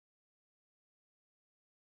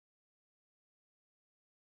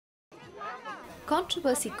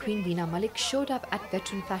Controversy queen Veena Malik showed up at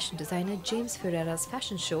veteran fashion designer James Ferreira's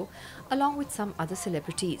fashion show along with some other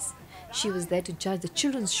celebrities. She was there to judge the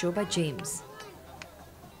children's show by James.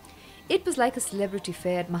 It was like a celebrity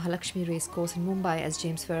fair at Mahalakshmi Racecourse in Mumbai as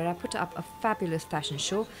James Ferreira put up a fabulous fashion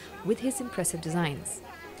show with his impressive designs.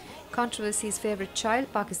 Controversy's favourite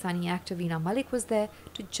child, Pakistani actor Veena Malik, was there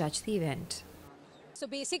to judge the event. So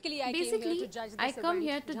basically, I come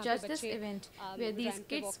here to judge this event where these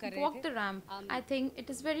kids walk the ramp. I think it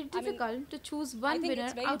is very difficult to choose one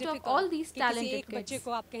winner out of all these talented kids.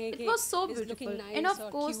 It was so beautiful, and of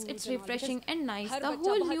course it's refreshing and nice, the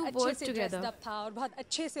whole new world together.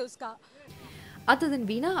 Other than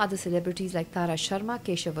Veena, other celebrities like Tara Sharma,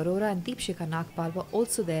 Keshav Arora and Deepshikha Nagpal were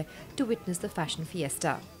also there to witness the fashion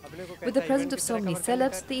fiesta. With the presence of so many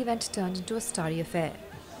celebs, the event turned into a starry affair.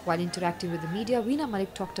 While interacting with the media, Veena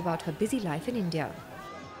Malik talked about her busy life in India.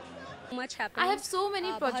 I have so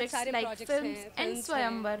many projects like films and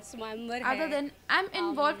Swayamvar. Other than, I'm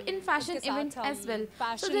involved in fashion events as well.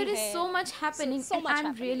 So there is so much happening and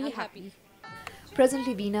I'm really happy.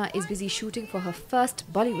 Presently, Veena is busy shooting for her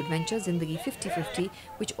first Bollywood venture, Zindagi 50-50,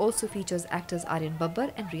 which also features actors Aryan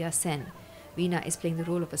Babbar and Riya Sen. Veena is playing the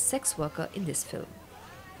role of a sex worker in this film.